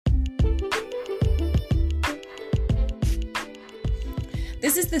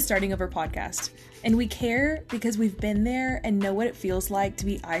This is the Starting Over podcast, and we care because we've been there and know what it feels like to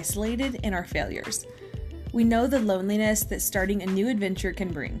be isolated in our failures. We know the loneliness that starting a new adventure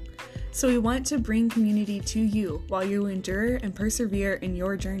can bring. So we want to bring community to you while you endure and persevere in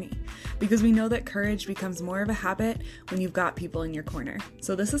your journey, because we know that courage becomes more of a habit when you've got people in your corner.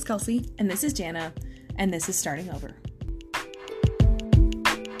 So this is Kelsey. And this is Jana, and this is Starting Over.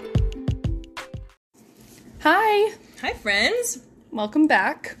 Hi! Hi, friends! Welcome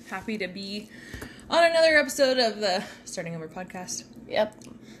back. Happy to be on another episode of the Starting Over podcast. Yep.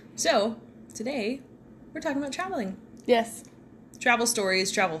 So, today, we're talking about traveling. Yes. Travel stories,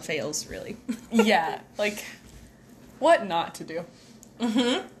 travel fails, really. Yeah, like, what not to do.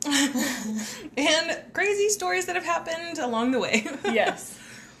 Mm-hmm. And crazy stories that have happened along the way. Yes.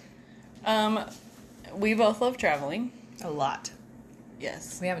 We both love traveling. A lot.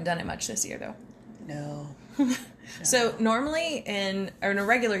 Yes. We haven't done it much this year, though. No. So, normally, in a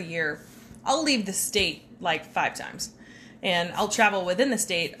regular year, I'll leave the state like 5 times. And I'll travel within the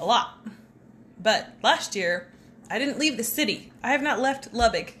state a lot. But last year, I didn't leave the city. I have not left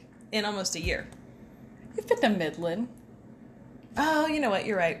Lubbock in almost a year. You've been to Midland. Oh, you know what?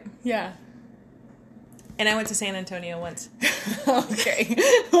 You're right. Yeah. And I went to San Antonio once. Okay.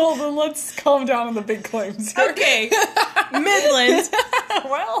 Well, then let's calm down on the big claims here. Okay. Midland.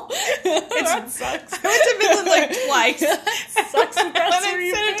 Well, that sucks. I went to Midland like twice. Sucks that that's I'm where in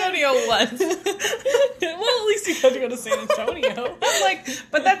you've San been. Antonio once. Well, at least you got to go to San Antonio. I'm like,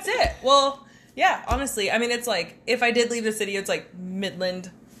 but that's it. Well, yeah, honestly. I mean, it's like, if I did leave the city, it's like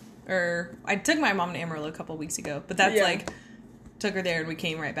Midland. Or, I took my mom to Amarillo a couple weeks ago. But that's like, took her there and we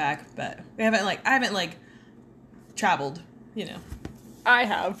came right back. But I haven't traveled, you know. I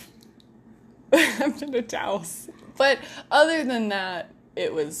have. I've been to Taos. But other than that,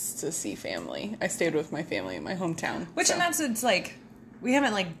 it was to see family. I stayed with my family in my hometown. Which, and it's like, we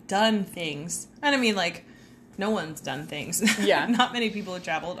haven't, like, done things. And I mean, like, no one's done things. Yeah. Not many people have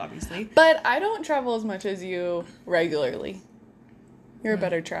traveled, obviously. But I don't travel as much as you regularly. You're a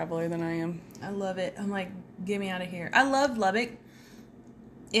better traveler than I am. I love it. I'm like, get me out of here. I love Lubbock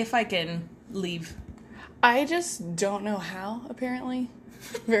if I can leave. I just don't know how, apparently,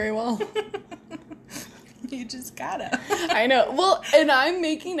 very well. You just gotta. I know. Well, and I'm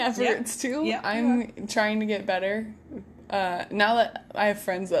making efforts, too. Yep, I'm trying to get better. Now that I have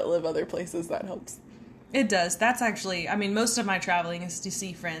friends that live other places, that helps. It does. That's actually, I mean, most of my traveling is to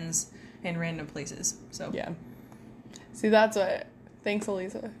see friends in random places. So Yeah. See, that's what... Thanks,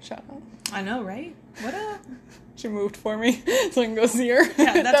 Elisa. Shout out. I know, right? What up? She moved for me so I can go see her.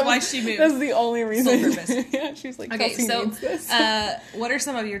 Yeah, that's why she moved. That's the only reason. Sole purpose. Yeah, she's like, Okay, Kelsey so needs this. what are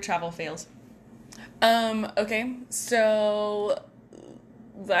some of your travel fails? Okay, so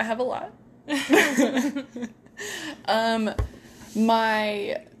I have a lot.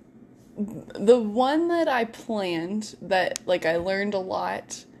 The one that I planned that, like, I learned a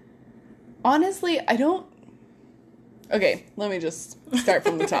lot, honestly, okay, let me just start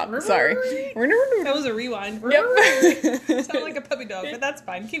from the top. Sorry. That was a rewind. Yep. Sound like a puppy dog, but that's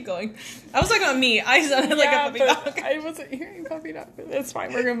fine. Keep going. I was talking about me. I sounded like a puppy dog. I wasn't hearing puppy dog, but that's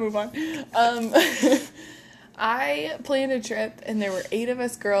fine. We're going to move on. I planned a trip, and there were 8 of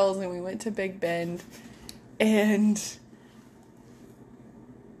us girls, and we went to Big Bend, and,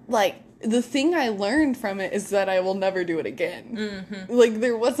 like, the thing I learned from it is that I will never do it again. Mm-hmm. Like,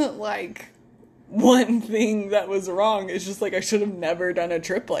 there wasn't, like, one thing that was wrong. It's just, like, I should have never done a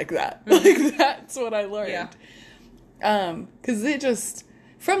trip like that. Like, that's what I learned. Yeah. 'Cause it just,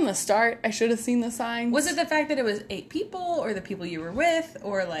 from the start, I should have seen the signs. Was it the fact that it was 8 people, or the people you were with,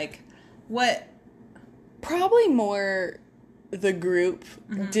 or, like, what? Probably more the group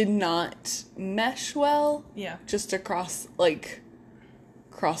did not mesh well. Yeah. Just across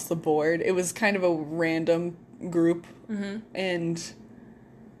the board. It was kind of a random group. Mm-hmm. And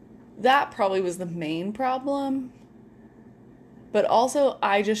that probably was the main problem. But also,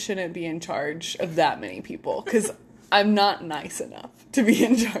 I just shouldn't be in charge of that many people. Because I'm not nice enough to be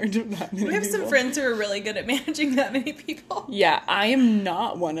in charge of that many people. We have some friends who are really good at managing that many people. Yeah, I am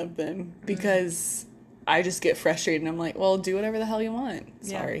not one of them. Because I just get frustrated and I'm like, well, do whatever the hell you want.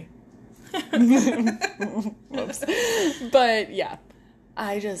 Sorry. Yeah. Whoops. But, yeah.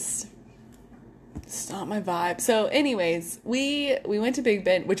 It's not my vibe. So, anyways, we went to Big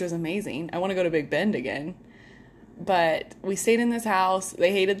Bend, which was amazing. I want to go to Big Bend again. But we stayed in this house.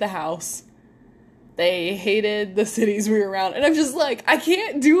 They hated the house. They hated the cities we were around. And I'm just like, I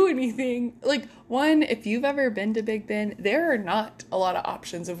can't do anything. Like, one, if you've ever been to Big Bend, there are not a lot of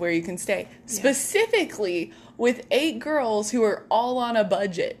options of where you can stay. Yeah. Specifically with 8 girls who are all on a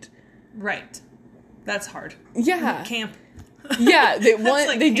budget. Right. That's hard. Yeah. Camp. Yeah, they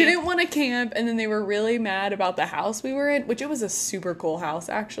like didn't want to camp, and then they were really mad about the house we were in, which it was a super cool house,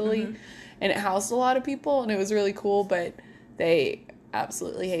 actually. Mm-hmm. And it housed a lot of people, and it was really cool, but they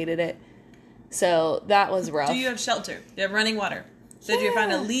absolutely hated it. So that was rough. Do you have shelter? You have running water? Did you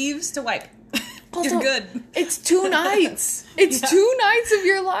find leaves to wipe? Also, you're good. It's 2 nights. It's 2 nights of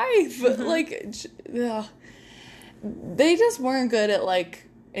your life. Mm-hmm. Like, ugh. They just weren't good at, like,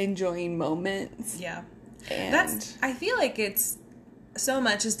 enjoying moments. Yeah. And I feel like it's so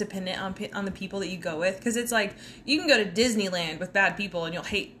much is dependent on the people that you go with. Because it's like, you can go to Disneyland with bad people and you'll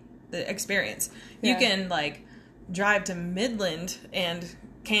hate the experience. Yeah. You can, like, drive to Midland and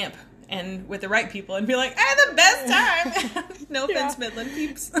camp and with the right people and be like, I had the best time. No offense, Midland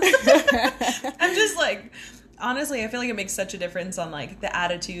peeps. I'm just like, honestly, I feel like it makes such a difference on, like, the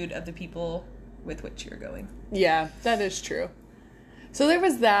attitude of the people with which you're going. Yeah, that is true. So there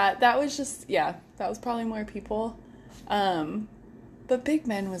was that. That was just, that was probably more people. But Big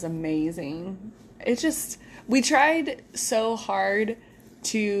Ben was amazing. It just, we tried so hard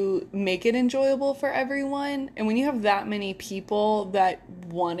to make it enjoyable for everyone. And when you have that many people that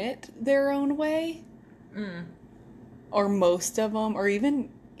want it their own way, or most of them, or even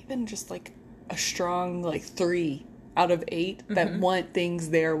just like a strong, like 3 out of 8 that want things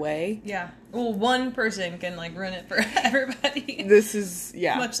their way. Yeah. Well, one person can, like, run it for everybody. This is,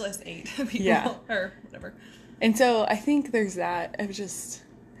 much less 8 people, or whatever. And so I think there's that. It was just,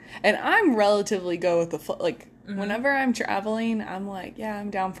 and I'm relatively go with the flow. Like, whenever I'm traveling, I'm like, I'm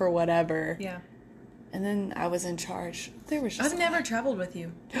down for whatever. Yeah. And then I was in charge. There was just I've never traveled with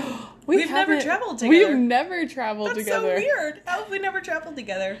you. We've never traveled together. We've never traveled together. That's so weird. How have we never traveled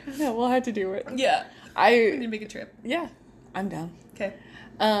together? No, we'll have to do it. Yeah. We need to make a trip. Yeah. I'm down. Okay.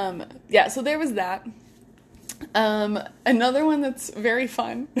 So there was that. Another one that's very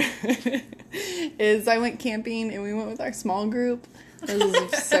fun is I went camping and we went with our small group. This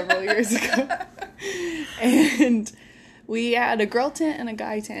was several years ago. And we had a girl tent and a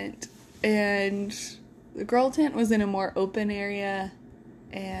guy tent. And the girl tent was in a more open area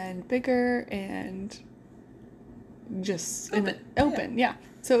and bigger and just open. Yeah.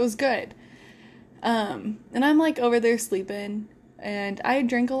 So it was good. And I'm like over there sleeping. And I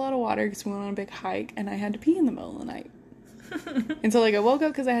drank a lot of water because we went on a big hike, and I had to pee in the middle of the night. And so, like, I woke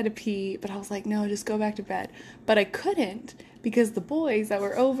up because I had to pee, but I was like, no, just go back to bed. But I couldn't because the boys that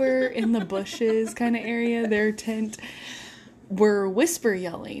were over in the bushes kind of area, their tent, were whisper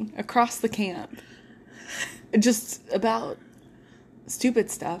yelling across the camp. Just about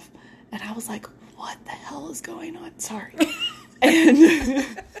stupid stuff. And I was like, what the hell is going on? Sorry. And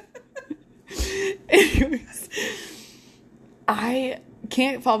anyways, I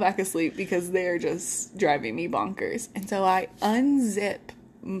can't fall back asleep because they're just driving me bonkers. And so I unzip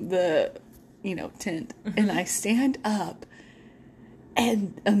the, tent and I stand up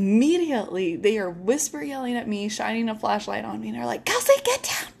and immediately they are whisper yelling at me, shining a flashlight on me. And they're like, Kelsey, get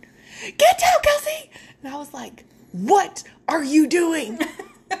down, Kelsey. And I was like, what are you doing? Which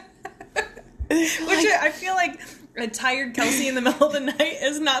I feel like a tired Kelsey in the middle of the night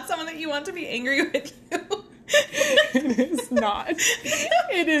is not someone that you want to be angry with you. It is not.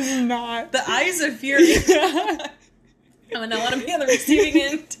 It is not. The eyes of fury. I would not want to be on the receiving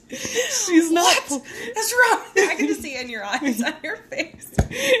end. She's not. What? That's wrong. I can just see it in your eyes, on your face.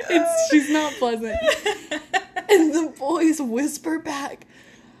 She's not pleasant. And the boys whisper back,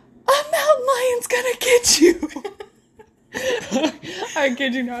 "A mountain lion's gonna get you." I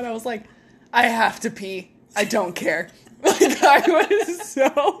kid you not. I was like, I have to pee. I don't care. Like, I was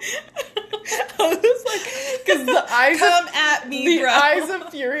so... I was like, because the eyes Come at me, bro. The eyes of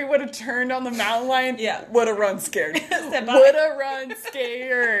fury would have turned on the mountain lion. Yeah. Would have run scared. Would have run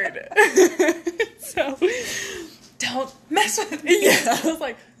scared. So, don't mess with me. Yeah, I was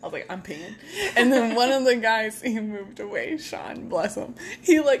like, I'm peeing. And then one of the guys, he moved away, Sean, bless him.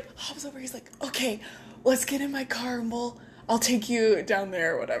 He hops over, he's like, okay, let's get in my car and I'll take you down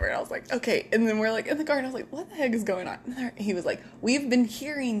there or whatever. And I was like, okay. And then we're in the car and I was like, what the heck is going on? And he was like, we've been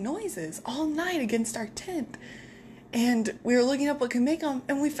hearing noises all night against our tent. And we were looking up what could make them.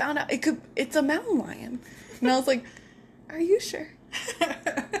 And we found out it's a mountain lion. And I was like, are you sure?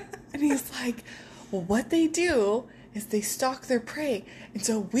 And he's like, well, what they do is they stalk their prey. And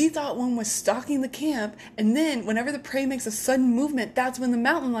so we thought one was stalking the camp, and then whenever the prey makes a sudden movement, that's when the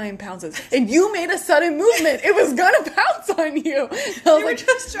mountain lion pounces. And you made a sudden movement. It was gonna pounce on you. They were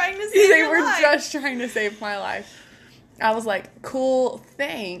just trying to save your life. They were just trying to save my life. I was like, cool,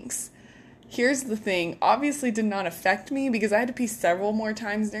 thanks. here's the thing. Obviously did not affect me because I had to pee several more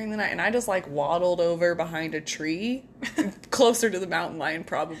times during the night, and I just, like, waddled over behind a tree, closer to the mountain lion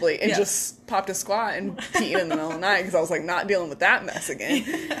probably, and just popped a squat and peed in the middle of the night because I was, like, not dealing with that mess again.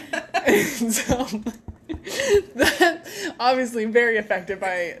 And so, that obviously very affected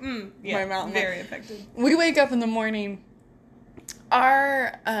by my mountain lion. Very affected. We wake up in the morning,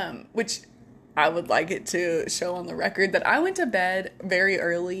 which I would like it to show on the record that I went to bed very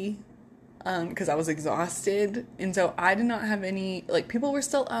early because I was exhausted, and so I did not have any, like, people were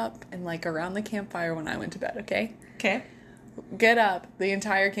still up and, like, around the campfire when I went to bed, okay? Okay. Get up, the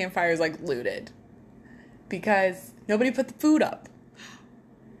entire campfire is, like, looted because nobody put the food up.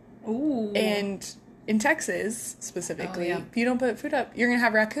 Ooh. And in Texas, specifically, if you don't put food up, you're gonna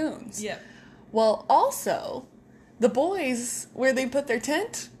have raccoons. Yeah. Well, also, the boys, where they put their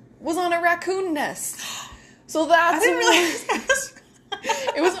tent, was on a raccoon nest. So that's... I didn't realize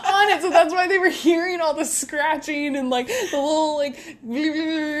it was on it, so that's why they were hearing all the scratching and, like, the little, like,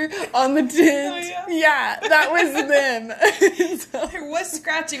 on the tent. Oh, yeah, that was them. So, there was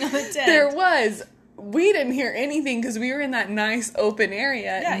scratching on the tent. there was. We didn't hear anything because we were in that nice open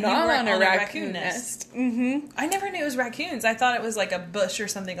area, not on a raccoon nest. Mm-hmm. I never knew it was raccoons. I thought it was, like, a bush or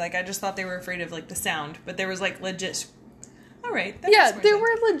something. Like, I just thought they were afraid of, like, the sound. But there was, like, legit... All right. Yeah, there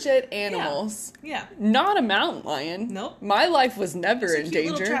were legit animals. Yeah. Not a mountain lion. Nope. My life was never in Cute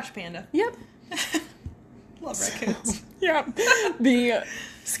danger. little trash panda. Yep. Love raccoons. Yeah. The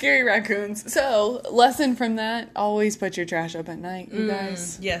scary raccoons. So, lesson from that, always put your trash up at night, you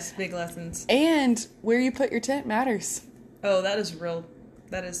guys. Yes, big lessons. And where you put your tent matters. Oh, that is real.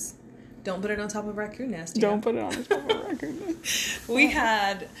 That is... Don't put it on top of a raccoon nest. Don't put it on top of a raccoon nest. We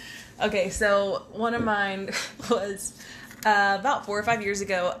had... Okay, so one of mine was... about 4 or 5 years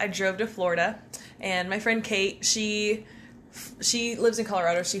ago, I drove to Florida, and my friend Kate, she lives in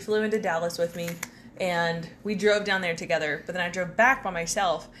Colorado. She flew into Dallas with me, and we drove down there together. But then I drove back by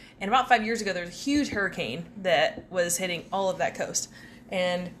myself. And about 5 years ago, there was a huge hurricane that was hitting all of that coast,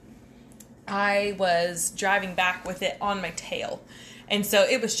 and I was driving back with it on my tail, and so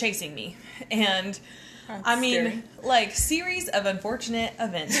it was chasing me. And That's scary. like, series of unfortunate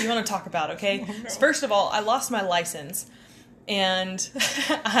events you want to talk about, okay? Oh, no. So first of all, I lost my license. And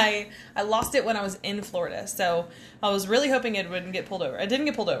I lost it when I was in Florida. So I was really hoping it wouldn't get pulled over. I didn't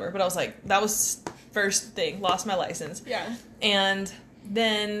get pulled over, but I was like, that was first thing, lost my license. Yeah. And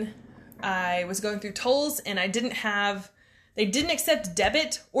then I was going through tolls, and they didn't accept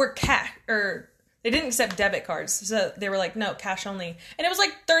debit or cash, or they didn't accept debit cards. So they were like, no, cash only. And it was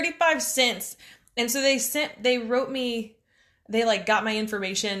like 35 cents. And so they wrote me, they, like, got my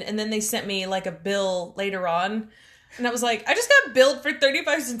information, and then they sent me, like, a bill later on. And I was like, I just got billed for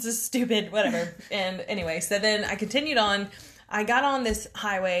 35 cents. This is stupid. Whatever. And anyway, so then I continued on. I got on this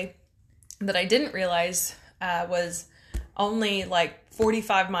highway that I didn't realize was only like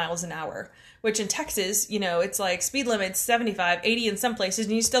 45 miles an hour, which in Texas, you know, it's like speed limits 75, 80 in some places,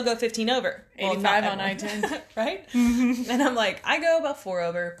 and you still go 15 over. 85 on I-10. Right? Mm-hmm. And I'm like, I go about 4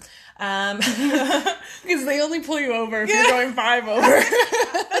 over. Because they only pull you over if you're going 5 over.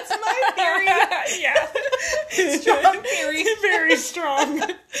 That's my theory. Yeah. Strong theory. Very strong.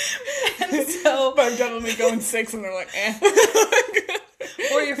 And so, but I'm definitely going 6, and they're like, eh.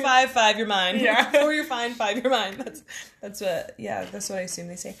 Or you're 5, you're mine. Yeah. Or you're fine, 5, you're mine. That's what I assume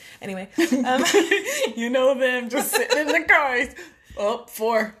they say. Anyway. You know them just sitting in the cars. Oh,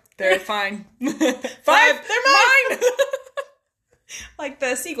 4. They're fine. 5, they're mine. Like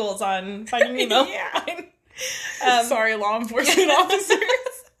the seagulls on Finding Nemo. Yeah. Sorry, law enforcement officers.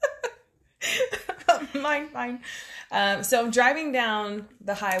 Mine. So I'm driving down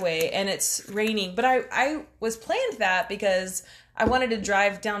the highway, and it's raining, but I was planned that because I wanted to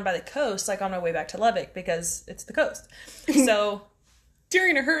drive down by the coast, like on my way back to Lubbock, because it's the coast. So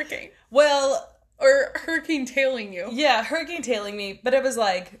during a hurricane. Well, or hurricane tailing you. Yeah, hurricane tailing me. But it was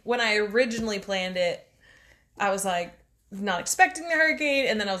like, when I originally planned it, I was like, not expecting the hurricane,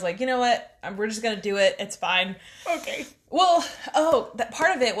 and then I was like, you know what? We're just gonna do it. It's fine. Okay. Well, that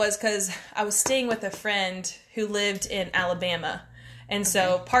part of it was because I was staying with a friend who lived in Alabama, and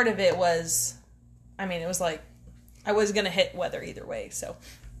so part of it was, it was like, I was gonna hit weather either way, so.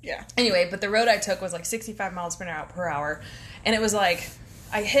 Yeah. Anyway, but the road I took was like 65 miles per hour, and it was like,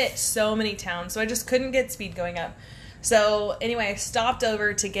 I hit so many towns, so I just couldn't get speed going up. So anyway, I stopped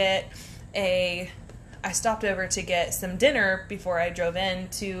over to get some dinner before I drove in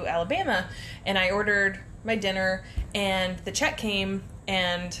to Alabama, and I ordered my dinner, and the check came,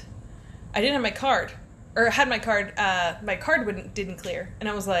 and I didn't have my card, or had my card didn't clear, and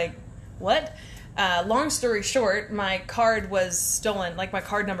I was like, what? long story short, my card was stolen, like my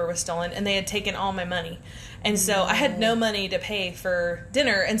card number was stolen, and they had taken all my money. And so I had no money to pay for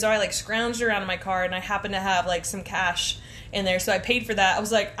dinner, and so I like scrounged around in my car, and I happened to have like some cash in there, so I paid for that. I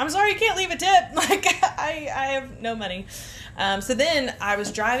was like, I'm sorry, you can't leave a tip. Like, I have no money. So then I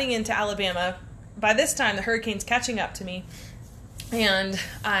was driving into Alabama. By this time, the hurricane's catching up to me, and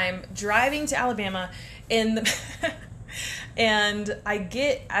I'm driving to Alabama, and and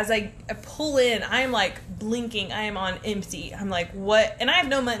as I pull in, I am like blinking. I am on empty. I'm like, what? And I have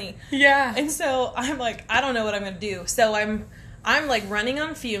no money. Yeah. And so I'm like, I don't know what I'm going to do. So I'm like running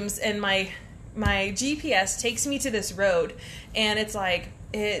on fumes, and my GPS takes me to this road, and it's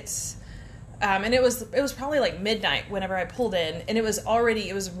and it was probably like midnight whenever I pulled in, and it was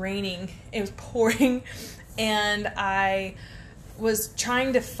raining, it was pouring, and I was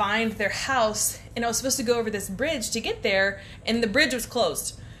trying to find their house, and I was supposed to go over this bridge to get there, and the bridge was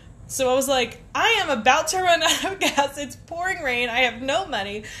closed. So I was like, I am about to run out of gas. It's pouring rain. I have no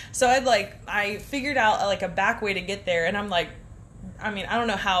money. So I figured out like a back way to get there, and I'm like, I mean, I don't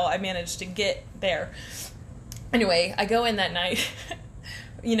know how I managed to get there. Anyway, I go in that night.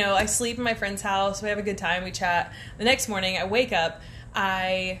 I sleep in my friend's house. We have a good time. We chat. The next morning, I wake up.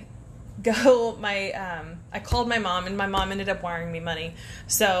 I called my mom, and my mom ended up wiring me money.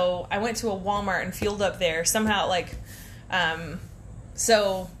 So I went to a Walmart and fueled up there. Somehow,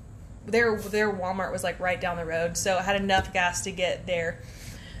 so their Walmart was like right down the road. So I had enough gas to get there.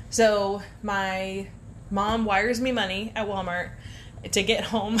 So my mom wires me money at Walmart to get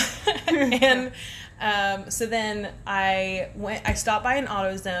home. And so then I stopped by an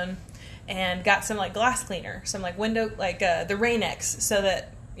AutoZone and got some like glass cleaner, some like window, like the Rain-X, so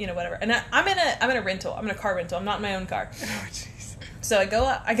that, whatever. And I'm in a rental. I'm in a car rental. I'm not in my own car. Oh, jeez. So I go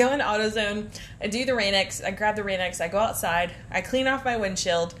in AutoZone, I do the Rain-X, I grab the Rain-X, I go outside, I clean off my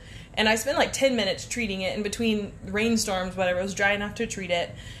windshield, and I spend like 10 minutes treating it in between rainstorms, whatever. It was dry enough to treat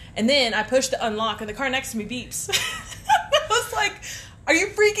it. And then I push the unlock, and the car next to me beeps. I was like, are you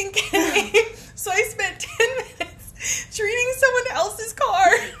freaking kidding me? So I spent 10 minutes treating someone else's car.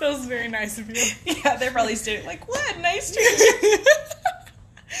 That was very nice of you. Yeah, they're probably staring like, what? Nice treat.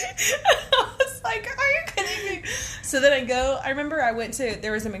 I was like, are you kidding me? So then I remember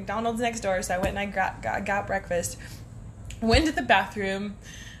there was a McDonald's next door, so I went and I got breakfast, went to the bathroom,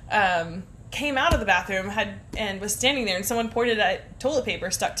 came out of the bathroom, and was standing there, and someone pointed at toilet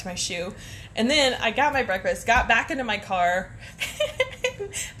paper stuck to my shoe. And then I got my breakfast, got back into my car.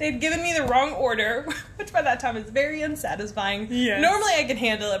 They'd given me the wrong order, which by that time is very unsatisfying. Yes. Normally I could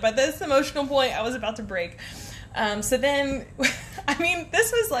handle it, but this emotional point, I was about to break. So then, I mean,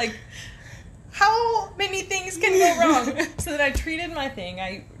 this was like, how many things can go wrong? So then I treated my thing.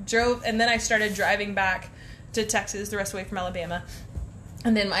 I drove, and then I started driving back to Texas, the rest of the way from Alabama.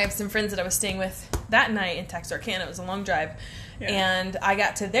 And then I have some friends that I was staying with that night in Texarkana. It was a long drive. Yeah. And I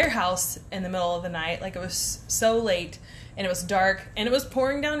got to their house in the middle of the night. Like, it was so late, and it was dark, and it was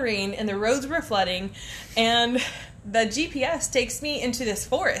pouring down rain, and the roads were flooding, and the GPS takes me into this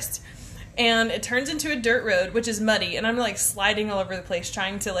forest, and it turns into a dirt road, which is muddy, and I'm like sliding all over the place,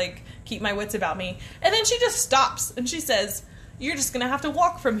 trying to like keep my wits about me. And then she just stops, and she says, "You're just gonna have to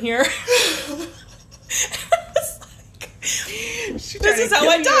walk from here." This is how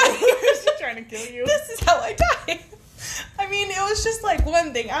I die. She's trying to kill you. This is how I die. I mean, it was just like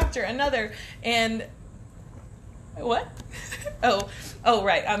one thing after another. And what? Oh,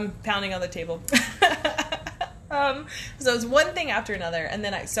 right. I'm pounding on the table. So it was one thing after another. And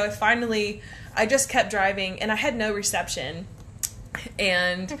then I just kept driving, and I had no reception.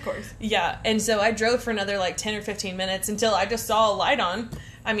 And of course. Yeah. And so I drove for another like 10 or 15 minutes until I just saw a light on.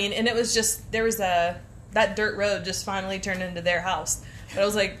 I mean, and it was just, that dirt road just finally turned into their house. But I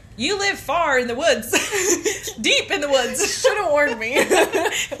was like, you live far in the woods. Deep in the woods. Should have warned me.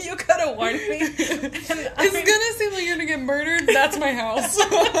 You could have warned me. It's gonna seem like you're gonna get murdered. That's my house.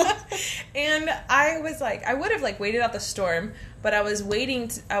 And I was like, I would have like waited out the storm, but I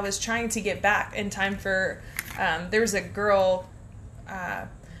was trying to get back in time for, there was a girl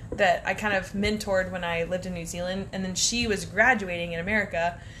that I kind of mentored when I lived in New Zealand, and then she was graduating in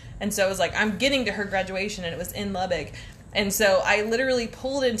America. And so I was like, I'm getting to her graduation, and it was in Lubbock. And so I literally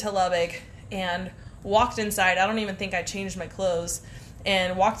pulled into Lubbock and walked inside. I don't even think I changed my clothes.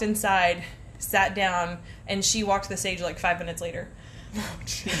 And walked inside, sat down, and she walked the stage like 5 minutes later. Oh,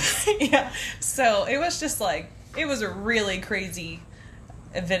 jeez. Yeah. So it was just like, it was a really crazy,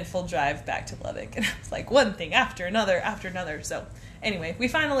 eventful drive back to Lubbock. And it was like one thing after another. So anyway, we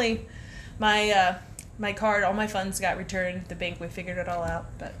finally, my card, all my funds got returned at the bank. We figured it all out.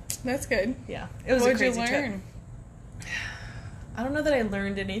 But that's good. Yeah. It was a crazy trip. I don't know that I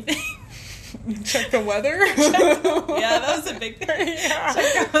learned anything. Check the weather. Yeah, that was a big thing. Yeah.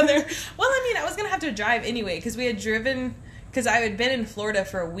 Check the weather. Well, I mean, I was gonna have to drive anyway because we had driven. Because I had been in Florida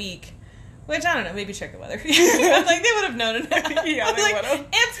for a week. Which, I don't know, maybe check the weather. Like, they would have known it. Yeah, they would have.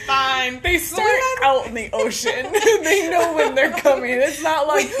 It's fine. They start out in the ocean. They know when they're coming. It's not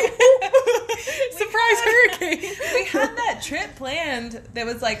like, surprise hurricane. We had that trip planned that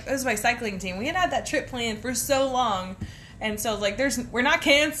was like, it was my cycling team. We had that trip planned for so long. And so, like, we're not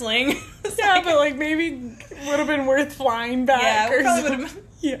canceling. Yeah, but, like, maybe would have been worth flying back. Yeah, it probably would have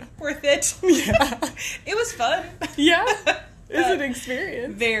been worth it. Yeah. It was fun. Yeah. It's an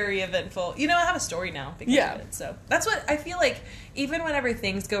experience. Very eventful. You know, I have a story now because of it. So that's what I feel like. Even whenever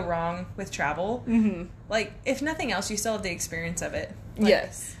things go wrong with travel, like, if nothing else, you still have the experience of it. Like,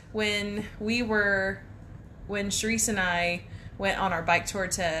 yes. When Sharice and I went on our bike tour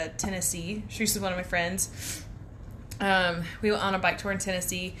to Tennessee, Sharice is one of my friends. We went on a bike tour in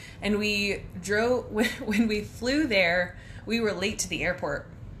Tennessee, and we drove, when we flew there, we were late to the airport.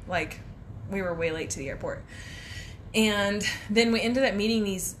 Like, we were way late to the airport. And then we ended up meeting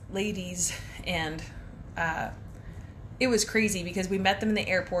these ladies, and it was crazy because we met them in the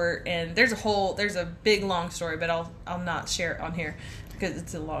airport, and there's a big long story, but I'll not share it on here because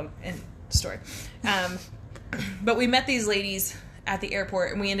it's a long story. But we met these ladies at the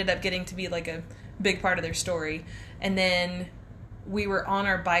airport, and we ended up getting to be like a big part of their story. And then we were on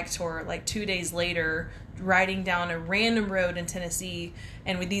our bike tour like 2 days later, riding down a random road in Tennessee,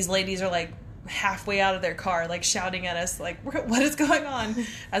 and these ladies are like halfway out of their car, like shouting at us, like, what is going on,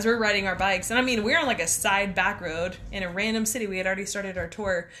 as we're riding our bikes. And I mean, we're on like a side back road in a random city. We had already started our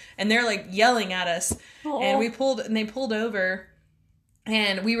tour, and they're like yelling at us. Aww. And they pulled over,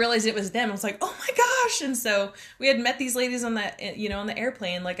 and we realized it was them. I was like, oh my gosh. And so we had met these ladies on the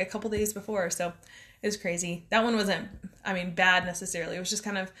airplane like a couple days before. So it was crazy. That one wasn't, I mean, bad necessarily. It was just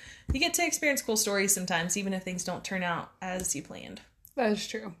kind of, you get to experience cool stories sometimes, even if things don't turn out as you planned. That is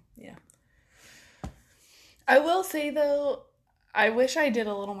true. Yeah. I will say, though, I wish I did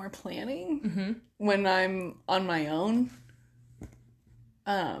a little more planning when I'm on my own.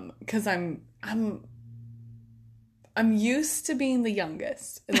 Because I'm used to being the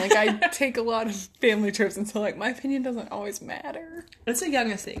youngest. And, like, I take a lot of family trips, and so, like, my opinion doesn't always matter. It's the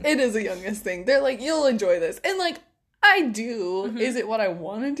youngest thing. It is the youngest thing. They're like, you'll enjoy this. And, like, I do. Mm-hmm. Is it what I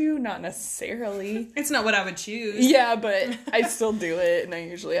want to do? Not necessarily. It's not what I would choose. Yeah, but I still do it, and I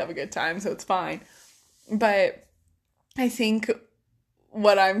usually have a good time, so it's fine. But I think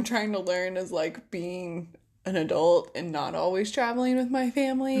what I'm trying to learn is, like, being an adult and not always traveling with my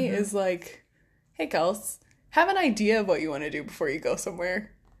family is, like, hey, Kels, have an idea of what you want to do before you go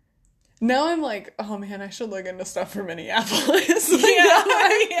somewhere. Now I'm like, oh, man, I should look into stuff for Minneapolis. Like,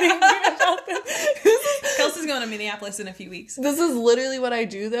 Kels is going to Minneapolis in a few weeks. This is literally what I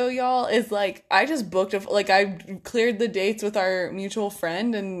do, though, y'all, is, like, I just booked I cleared the dates with our mutual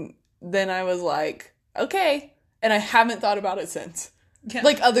friend, and then I was like, okay. And I haven't thought about it since. Yeah.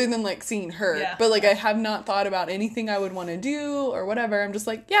 Like, other than, like, seeing her. Yeah. But, like, I have not thought about anything I would want to do or whatever. I'm just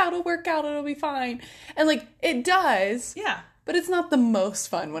like, yeah, it'll work out. It'll be fine. And, like, it does. Yeah. But it's not the most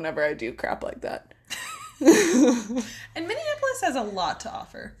fun whenever I do crap like that. And Minneapolis has a lot to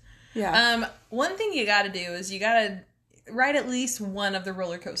offer. Yeah. One thing you gotta do is you gotta ride at least one of the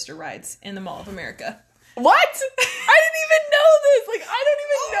roller coaster rides in the Mall of America. What? I didn't even know this. Like, I don't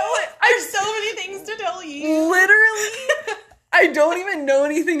even know it. There's so many things to tell you. Literally. I don't even know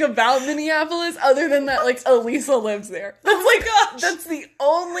anything about Minneapolis other than that, like, Elisa lives there. That's, like, gosh. That's the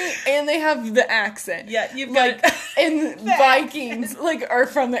only, and they have the accent. Yeah, you've got, like, and Vikings, like, are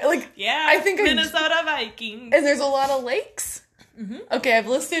from there. Like, yeah, I think Minnesota Vikings. And there's a lot of lakes. Mm-hmm. Okay, I've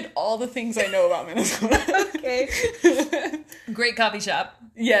listed all the things I know about Minnesota. Okay. Great coffee shop.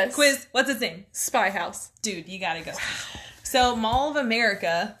 Yes. Quiz, what's its name? Spy House. Dude, you gotta go. Wow. So, Mall of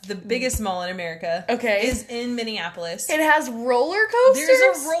America, the biggest mall in America, is in Minneapolis. It has roller coasters?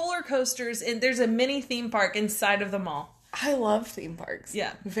 There's a roller coasters, and there's a mini theme park inside of the mall. I love theme parks.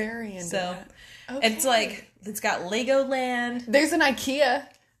 Yeah. Very into that. Okay. It's like, it's got Legoland. There's an IKEA.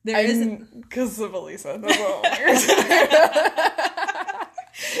 There isn't. Because of Elisa. That's all.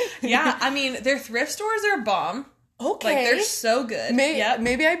 Yeah, I mean, their thrift stores are bomb. Okay. Like, they're so good. Maybe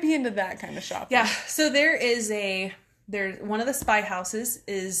I'd be into that kind of shopping. Yeah, so there's one of the spy houses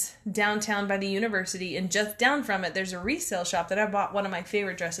is downtown by the university, and just down from it, there's a resale shop that I bought one of my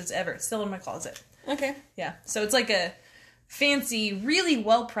favorite dresses ever. It's still in my closet. Okay. Yeah, so it's like a fancy, really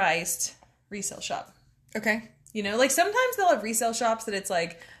well-priced resale shop. Okay. You know, like, sometimes they'll have resale shops that it's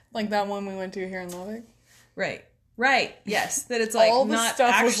like... Like that one we went to here in Lubbock? Right, yes. That it's like, all the not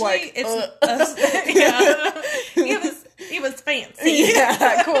stuff actually... was like... It's, yeah. It was fancy.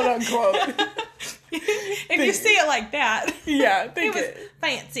 Yeah, quote unquote. If you see it like that. Yeah, it was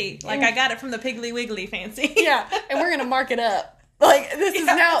fancy. Like, I got it from the Piggly Wiggly fancy. Yeah, and we're going to mark it up. Like, this is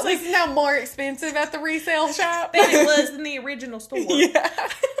now more expensive at the resale shop than it was in the original store. Yeah.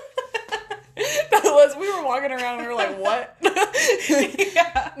 We were walking around and we were like, what?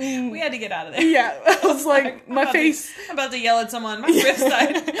 Yeah. We had to get out of there. Yeah. I was like, I'm about to yell at someone on my fifth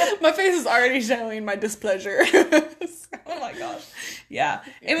side. My face is already showing my displeasure. Oh my gosh. Yeah.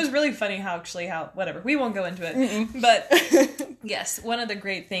 It was really funny whatever. We won't go into it. But yes, one of the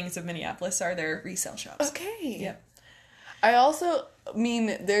great things of Minneapolis are their resale shops. Okay. Yep. I also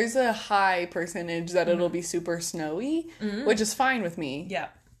mean, there's a high percentage that it'll be super snowy, which is fine with me. Yeah.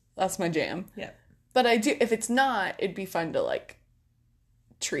 That's my jam. Yeah. But if it's not, it'd be fun to, like,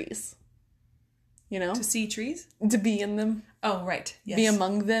 trees. You know? To see trees? To be in them. Oh, right. Yes. Be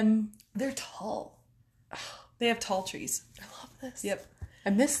among them. They're tall. They have tall trees. I love this. Yep. I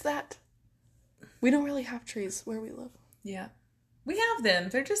miss that. We don't really have trees where we live. Yeah. We have them.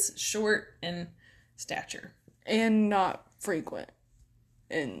 They're just short in stature. And not frequent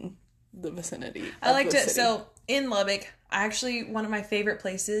in the vicinity. I liked it. So in Lubbock, one of my favorite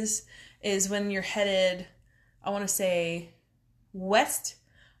places is when you're headed, I want to say west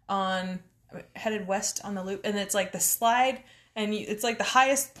on the loop, and it's like the slide, and it's like the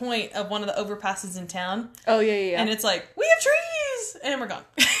highest point of one of the overpasses in town. Oh yeah. And it's like, we have trees, and we're gone.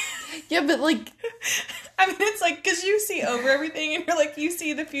 Yeah, but like, I mean, it's like, because you see over everything, and you're like, you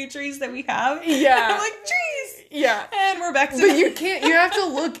see the few trees that we have. Yeah. And I'm like, trees. Yeah. And we're back to But you have to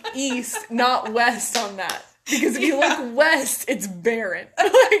look east, not west on that. Because if you look west, it's barren.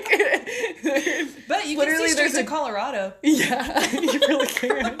 But you can see straight to Colorado. Yeah, you really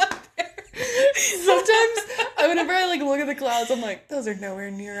can. Sometimes, whenever I look at the clouds, I'm like, those are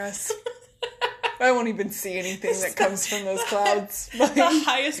nowhere near us. I won't even see anything that comes from those clouds. The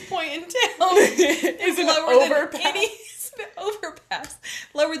highest point in town is lower than any overpass.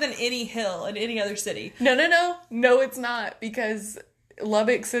 Lower than any hill in any other city. No, it's not, because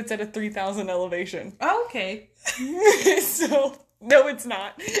Lubbock sits at a 3,000 elevation. Oh, okay. So, no, it's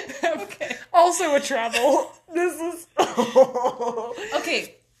not. Okay. Also a travel.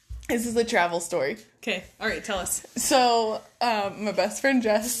 Okay. This is a travel story. Okay. All right, tell us. So, my best friend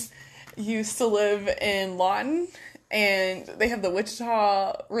Jess used to live in Lawton, and they have the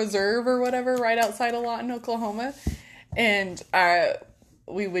Wichita Reserve or whatever right outside of Lawton, Oklahoma. And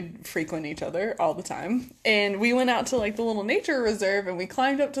we would frequent each other all the time. And we went out to, like, the little nature reserve, and we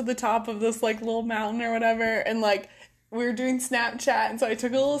climbed up to the top of this, like, little mountain or whatever, and, like, we were doing Snapchat, and so I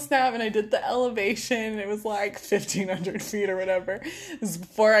took a little snap, and I did the elevation, and it was, like, 1,500 feet or whatever. It was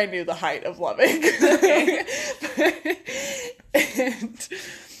before I knew the height of Lubbock. Okay. And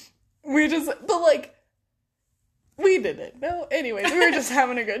we did it. No, anyways, we were just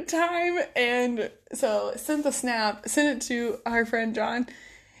having a good time, and so sent it to our friend John,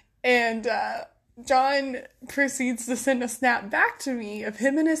 and John proceeds to send a snap back to me of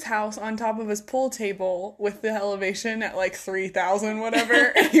him in his house on top of his pool table with the elevation at like 3,000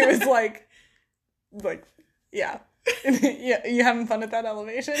 whatever, and he was like, yeah. Yeah, you having fun at that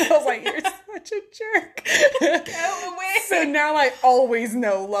elevation? I was like, you're such a jerk. Go away. So now I always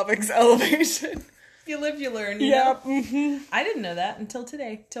know Lubbock's elevation. You live, you learn. You know? Mm-hmm. I didn't know that until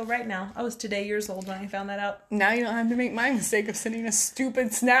today. Till right now. I was today years old when I found that out. Now you don't have to make my mistake of sending a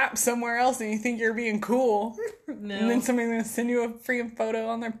stupid snap somewhere else and you think you're being cool. No. And then somebody's going to send you a freaking photo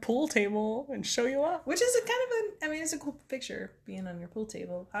on their pool table and show you up. Which is it's a cool picture, being on your pool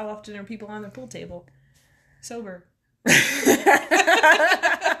table. How often are people on their pool table? Sober.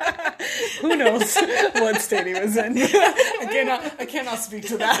 Who knows what state he was in. I cannot speak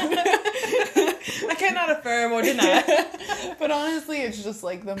to that. I cannot affirm or deny. But honestly, it's just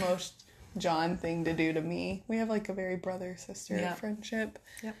like the most John thing to do to me. We have like a very brother-sister friendship.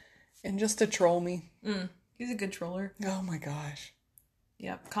 Yep. And just to troll me. He's a good troller. Oh my gosh.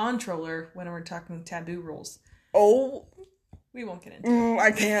 Yep. Controller when we're talking taboo rules. Oh. We won't get into it.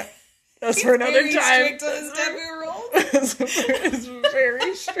 I can't. That's for another time. Strict on his taboo rules. It's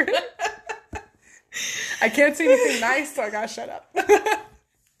very strict. I can't say anything nice, so I gotta shut up.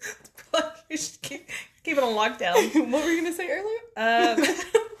 You should keep it on lockdown. What were you gonna say earlier?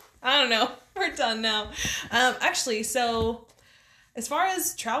 I don't know. We're done now. Actually, so as far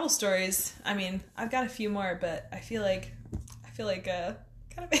as travel stories, I mean, I've got a few more, but I feel like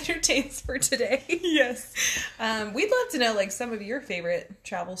kind of entertains for today. Yes. We'd love to know like some of your favorite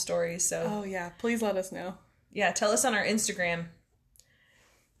travel stories. So oh yeah, please let us know. Yeah, tell us on our Instagram.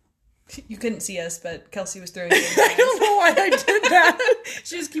 You couldn't see us, but Kelsey was throwing I don't know why I did that.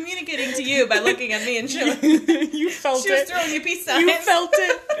 She was communicating to you by looking at me and showing. You felt She it. was throwing you peace signs. You felt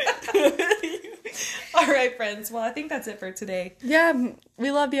it. All right, friends. Well, I think that's it for today. Yeah,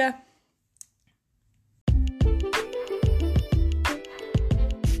 we love you.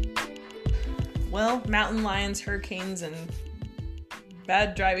 Well, mountain lions, hurricanes, and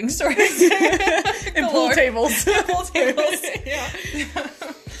bad driving stories. And pool tables. Pool tables. Yeah.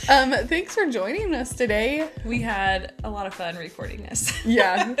 Thanks for joining us today. We had a lot of fun recording this.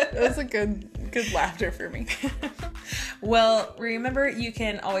 Yeah, it was a good laughter for me. Well, remember, you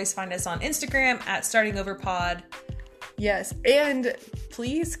can always find us on Instagram at startingoverpod. Yes, and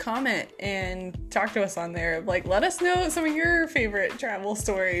please comment and talk to us on there. Like, let us know some of your favorite travel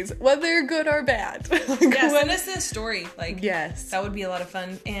stories, whether good or bad. Yeah, send us this story. Like, yes, that would be a lot of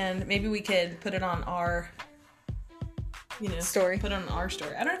fun, and maybe we could put it on our, story. Put it on our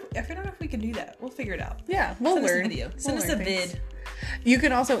story. I don't know if we can do that. We'll figure it out. Yeah, we'll Send learn. us a video. Send us a vid. You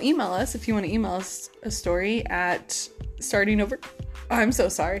can also email us if you want to email us a story at startingover. I'm so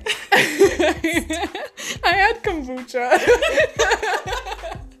sorry. I had kombucha.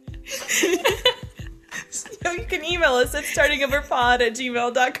 So you can email us at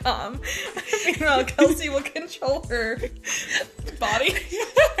startingoverpod@gmail.com. Meanwhile, Kelsey will control her body.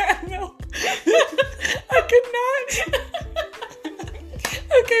 No. I could not.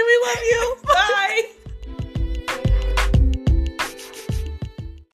 Okay, we love you. Bye.